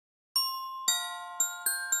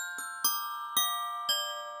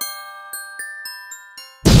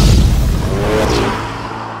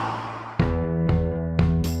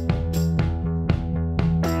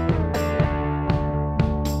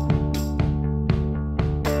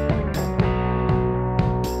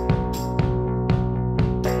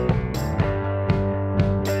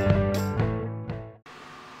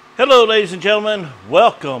Hello ladies and gentlemen,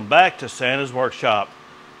 welcome back to Santa's Workshop.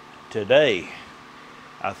 Today,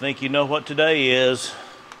 I think you know what today is.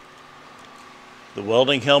 The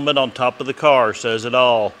welding helmet on top of the car says it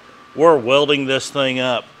all. We're welding this thing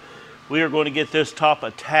up. We are going to get this top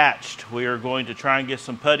attached. We are going to try and get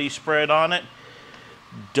some putty spread on it.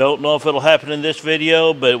 Don't know if it'll happen in this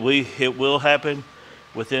video, but it will happen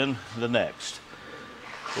within the next.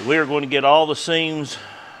 But we are going to get all the seams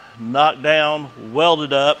knocked down,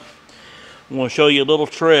 welded up. I'm going to show you a little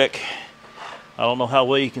trick. I don't know how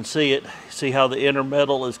well you can see it. See how the inner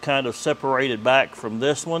metal is kind of separated back from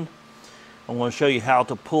this one? I'm going to show you how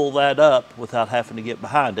to pull that up without having to get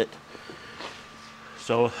behind it.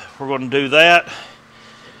 So we're going to do that.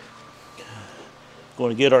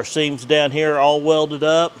 Going to get our seams down here all welded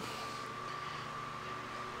up.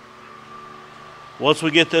 Once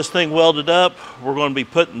we get this thing welded up, we're going to be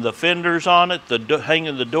putting the fenders on it,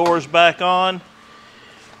 hanging the doors back on,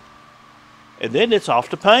 and then it's off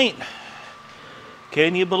to paint.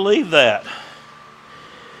 Can you believe that?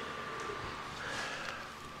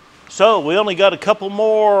 So we only got a couple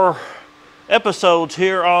more episodes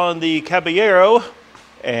here on the Caballero,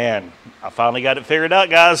 and I finally got it figured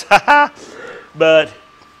out, guys. But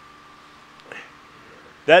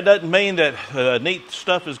that doesn't mean that neat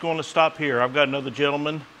stuff is going to stop here. I've got another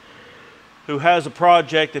gentleman who has a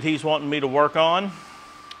project that he's wanting me to work on,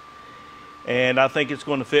 and I think it's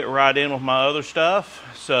going to fit right in with my other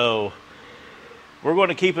stuff. So we're going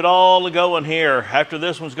to keep it all going here. After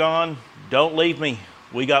this one's gone, don't leave me.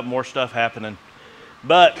 We got more stuff happening.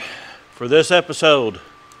 But for this episode,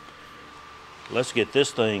 let's get this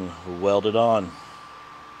thing welded on.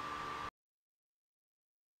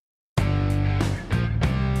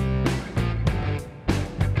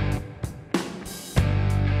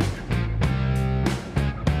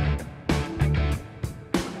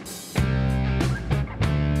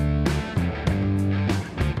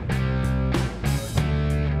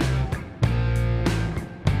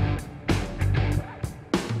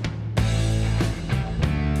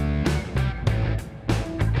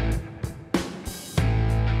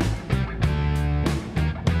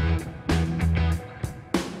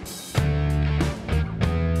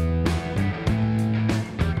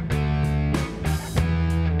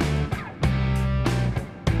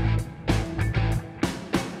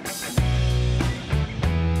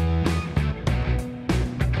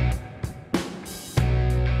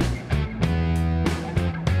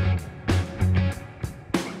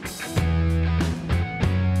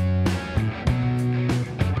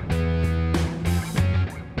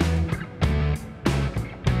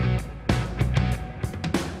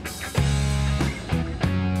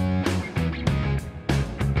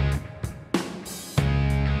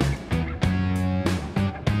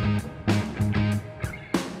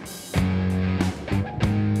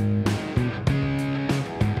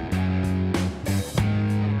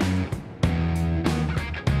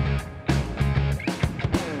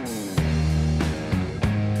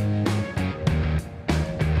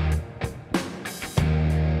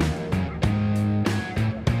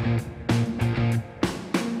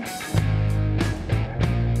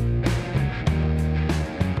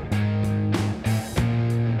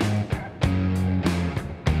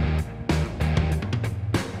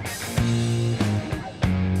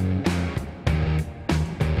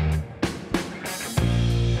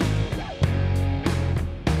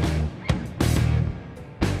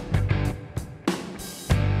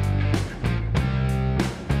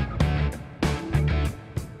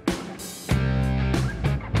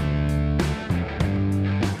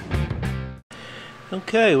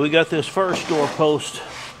 Okay, we got this first doorpost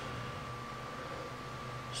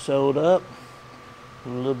sewed up. A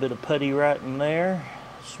little bit of putty right in there.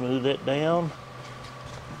 Smooth it down.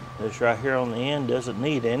 This right here on the end doesn't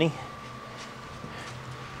need any.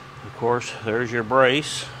 Of course, there's your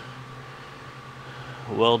brace.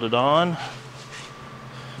 Welded on.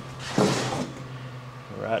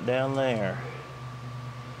 Right down there.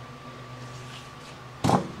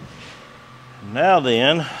 Now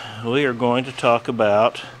then, we are going to talk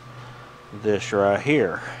about this right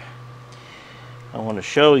here. I want to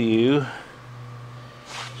show you,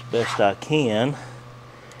 as best I can,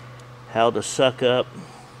 how to suck up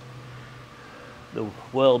the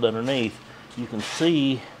weld underneath. You can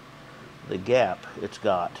see the gap it's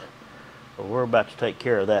got. But we're about to take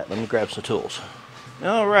care of that. Let me grab some tools.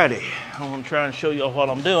 Alrighty, I'm going to try and show you what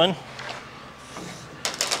I'm doing.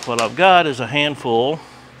 What I've got is a handful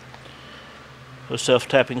of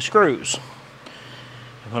self-tapping screws.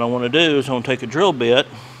 And what I want to do is I'm going to take a drill bit.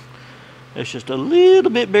 It's just a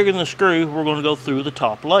little bit bigger than the screw. We're going to go through the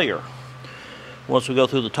top layer. Once we go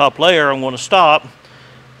through the top layer, I'm going to stop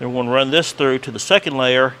Then we're going to run this through to the second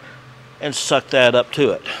layer and suck that up to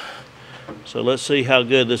it. So let's see how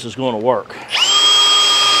good this is going to work.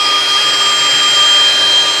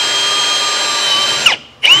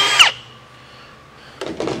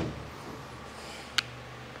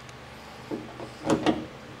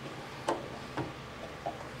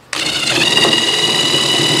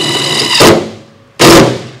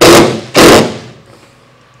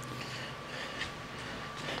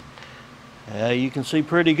 You can see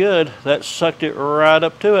pretty good. That sucked it right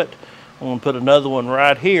up to it. I'm going to put another one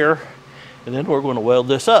right here, and then we're going to weld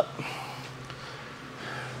this up.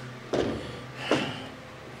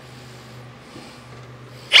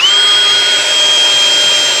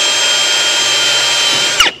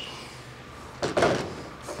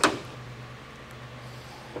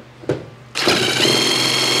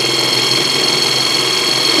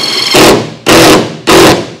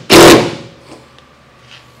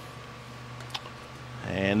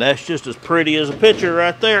 And that's just as pretty as a picture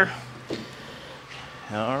right there.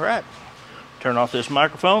 All right, turn off this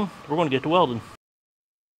microphone. We're going to get to welding.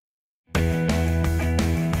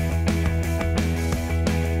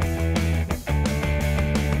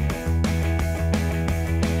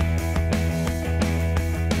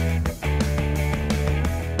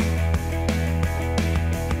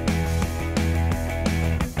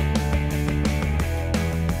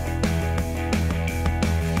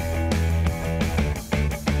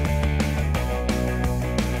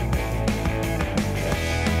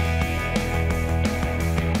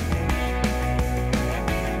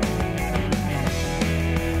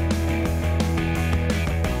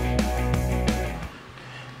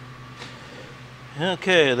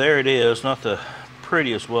 Okay, there it is. Not the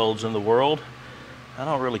prettiest welds in the world. I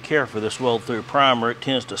don't really care for this weld through primer. It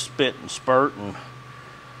tends to spit and spurt and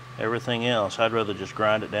everything else. I'd rather just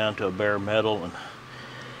grind it down to a bare metal and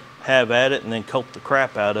have at it and then coat the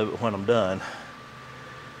crap out of it when I'm done.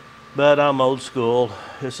 But I'm old school.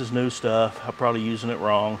 This is new stuff. I'm probably using it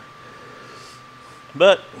wrong.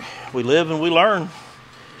 But we live and we learn.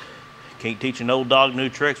 Can't teach an old dog new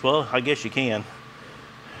tricks. Well, I guess you can,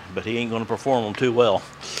 but he ain't going to perform them too well.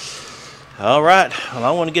 All right, well,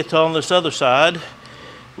 I want to get on this other side.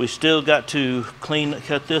 We still got to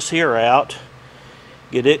cut this here out,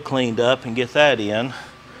 get it cleaned up and get that in.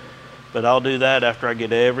 But I'll do that after I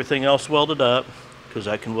get everything else welded up, because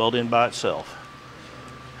I can weld in by itself.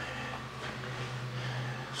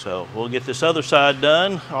 So we'll get this other side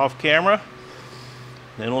done off camera.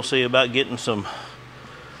 Then we'll see about getting some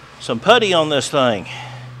putty on this thing.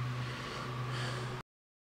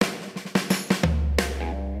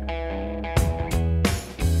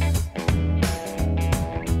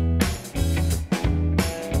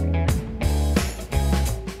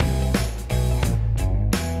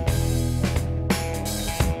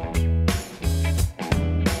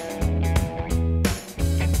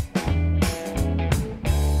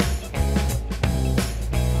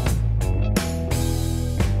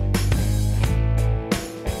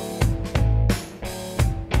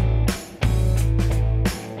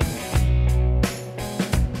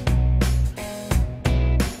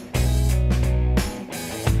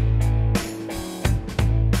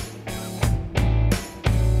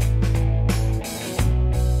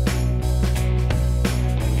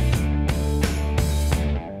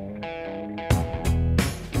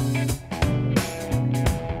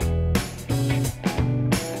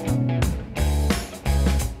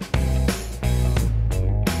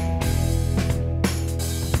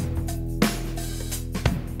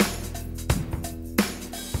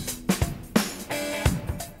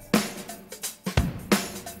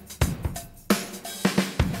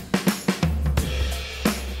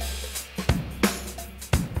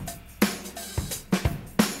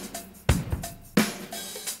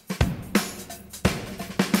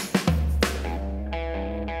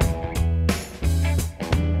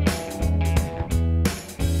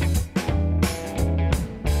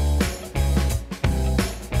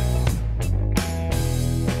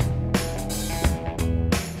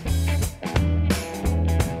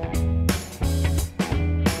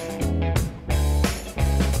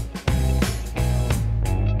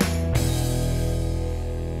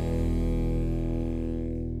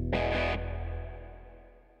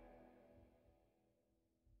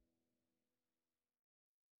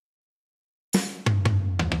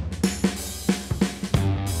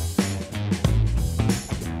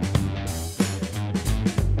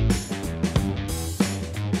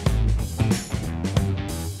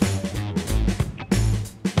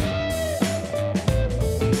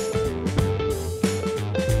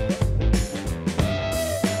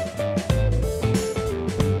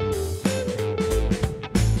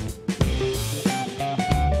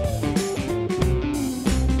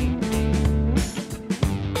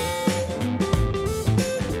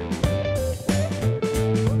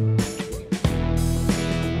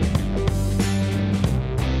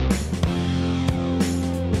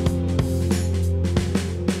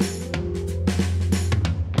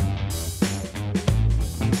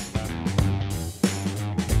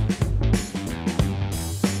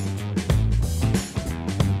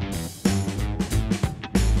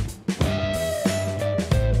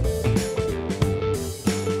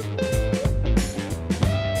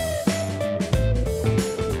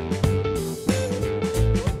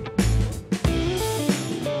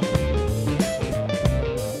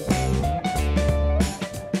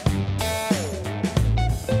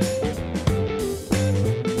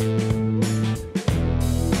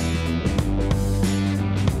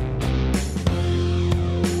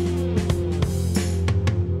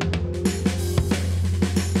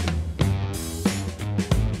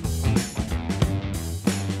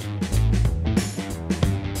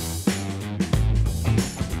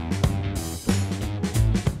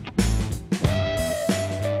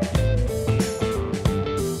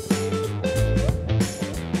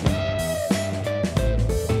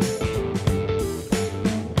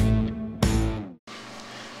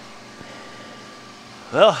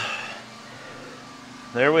 Well,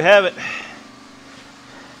 there we have it.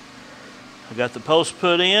 I got the post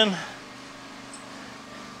put in.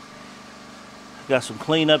 Got some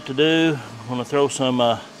cleanup to do. I'm going to throw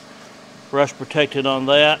some brush protectant on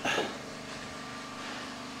that.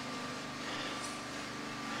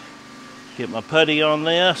 Get my putty on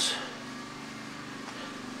this.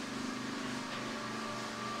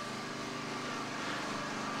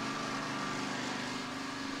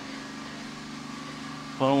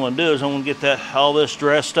 What I'm going to do is I'm going to get all this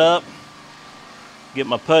dressed up. Get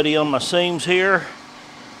my putty on my seams here.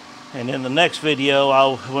 And in the next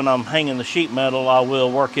video, when I'm hanging the sheet metal, I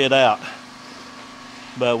will work it out.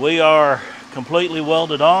 But we are completely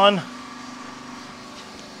welded on.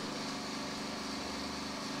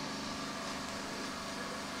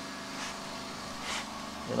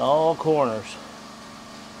 In all corners.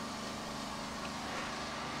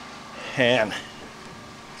 And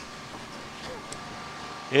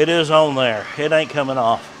it is on there. It ain't coming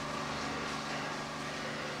off.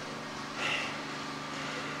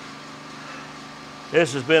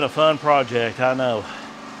 This has been a fun project, I know.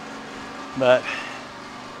 But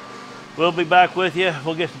we'll be back with you.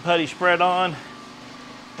 We'll get the putty spread on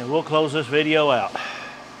and we'll close this video out.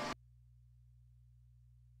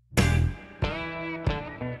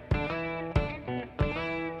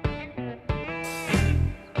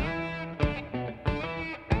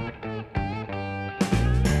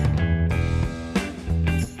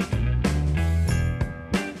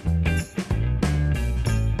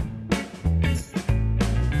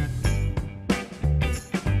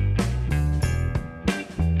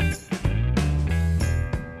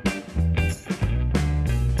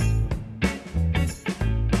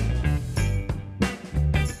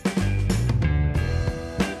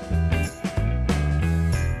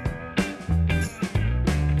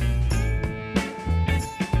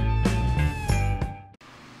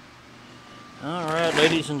 Alright,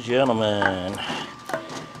 ladies and gentlemen,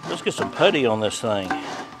 let's get some putty on this thing.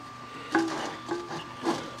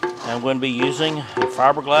 I'm going to be using a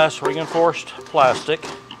fiberglass reinforced plastic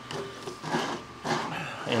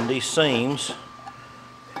in these seams.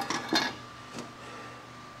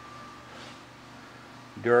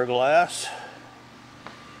 Duraglass.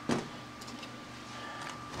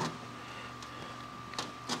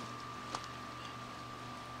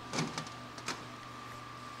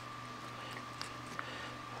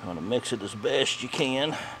 You want to mix it as best you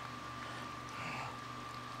can.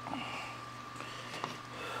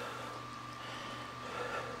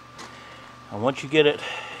 And once you get it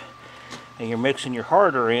and you're mixing your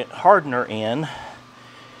hardener in,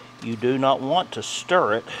 you do not want to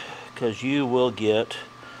stir it because you will get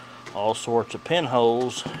all sorts of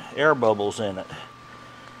pinholes, air bubbles in it.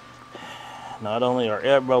 Not only are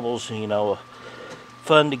air bubbles, you know,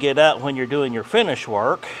 fun to get out when you're doing your finish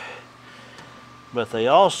work, but they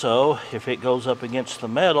also, if it goes up against the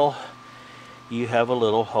metal, you have a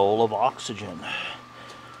little hole of oxygen.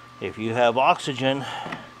 If you have oxygen,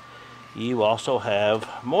 you also have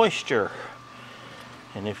moisture.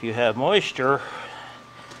 And if you have moisture,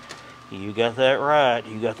 you got that right,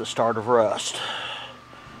 you got the start of rust.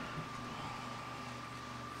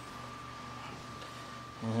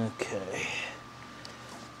 Okay.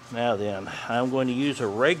 Now then, I'm going to use a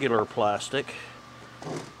regular plastic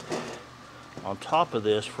on top of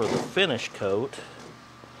this for the finish coat.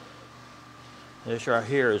 This right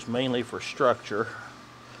here is mainly for structure.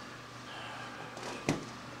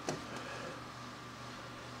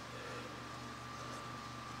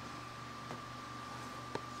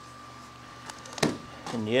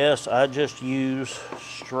 And yes, I just use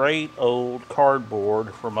straight old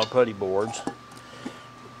cardboard for my putty boards.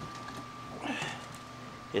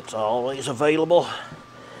 It's always available.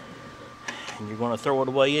 And you're going to throw it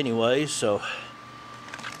away anyway, so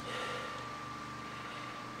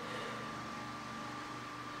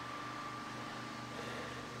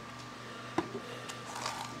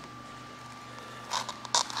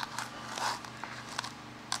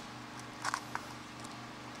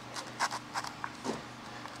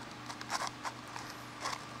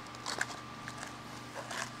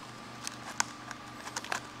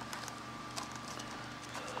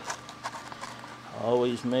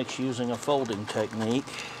always mix using a folding technique.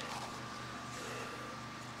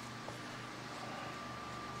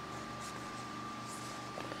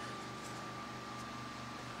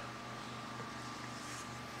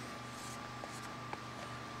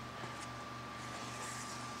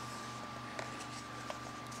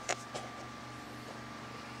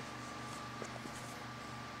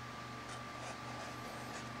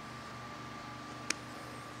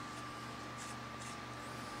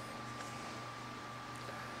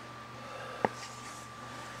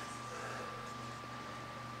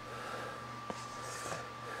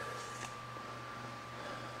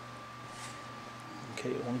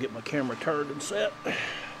 Okay, I want to get my camera turned and set.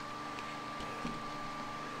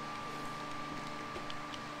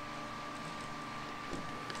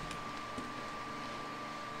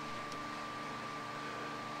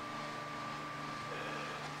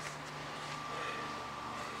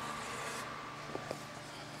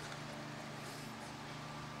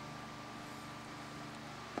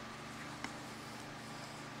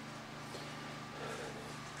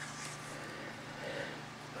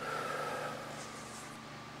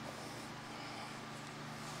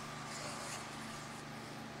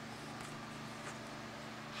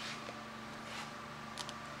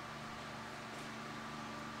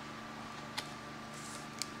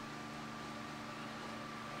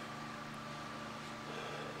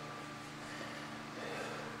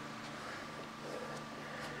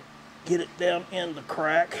 Get it down in the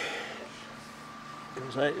crack,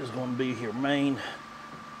 because that is going to be your main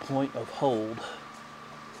point of hold.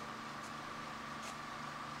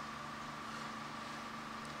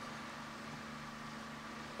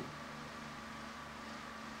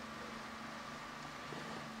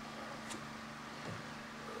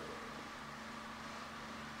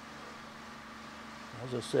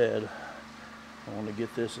 As I said, I want to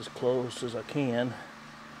get this as close as I can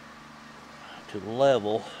to the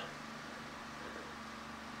level.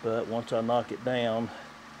 But once I knock it down,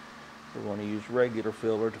 we're going to use regular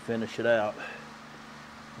filler to finish it out.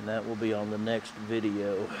 And that will be on the next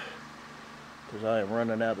video, because I am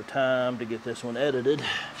running out of time to get this one edited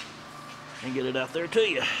and get it out there to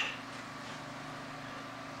you.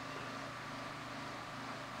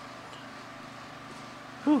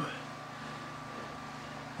 Whew.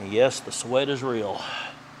 And yes, the sweat is real.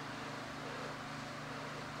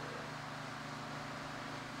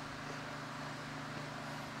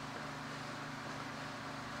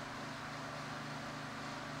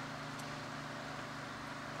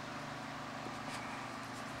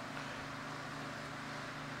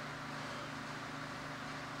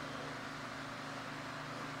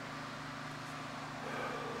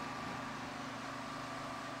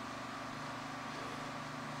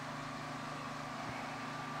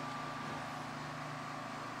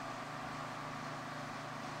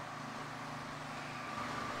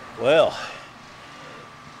 Well,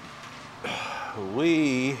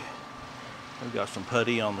 we've got some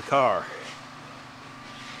putty on the car.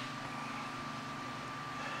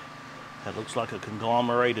 That looks like a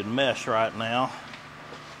conglomerated mess right now,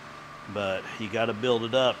 but you got to build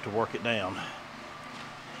it up to work it down.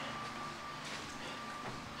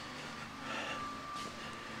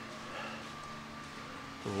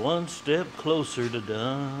 One step closer to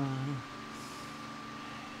done.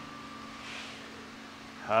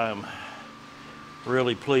 I'm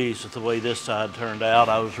really pleased with the way this side turned out.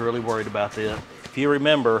 I was really worried about this. If you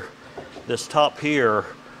remember, this top here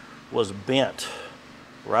was bent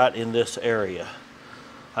right in this area.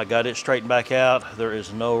 I got it straightened back out. There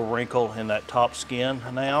is no wrinkle in that top skin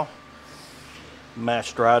now.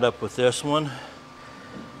 Matched right up with this one.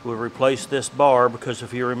 We'll replace this bar because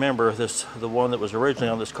if you remember, the one that was originally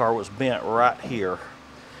on this car was bent right here.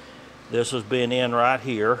 This was bent in right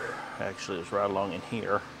here. Actually, it's right along in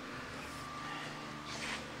here.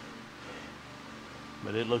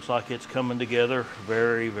 But it looks like it's coming together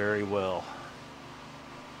very, very well.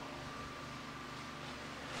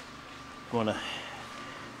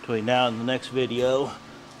 Between now and the next video, I'm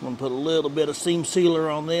going to put a little bit of seam sealer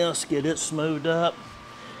on this, get it smoothed up,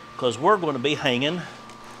 because we're going to be hanging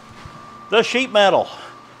the sheet metal.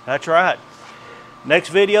 That's right. Next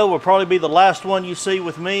video will probably be the last one you see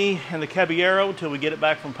with me and the Caballero until we get it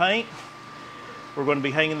back from paint. We're going to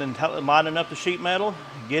be hanging and lining up the sheet metal,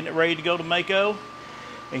 getting it ready to go to Mako,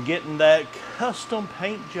 and getting that custom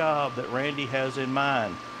paint job that Randy has in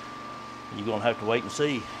mind. You're going to have to wait and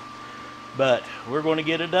see. But we're going to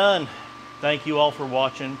get it done. Thank you all for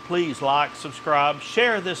watching. Please like, subscribe,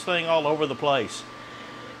 share this thing all over the place.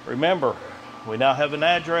 Remember, we now have an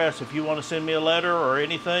address if you want to send me a letter or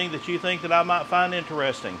anything that you think that I might find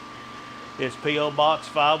interesting. It's P.O. Box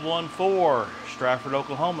 514, Stratford,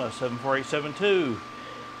 Oklahoma, 74872.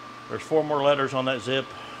 There's 4 more letters on that zip,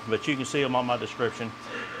 but you can see them on my description.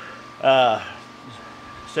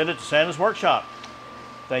 Send it to Santa's Workshop.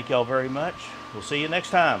 Thank y'all very much. We'll see you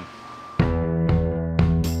next time.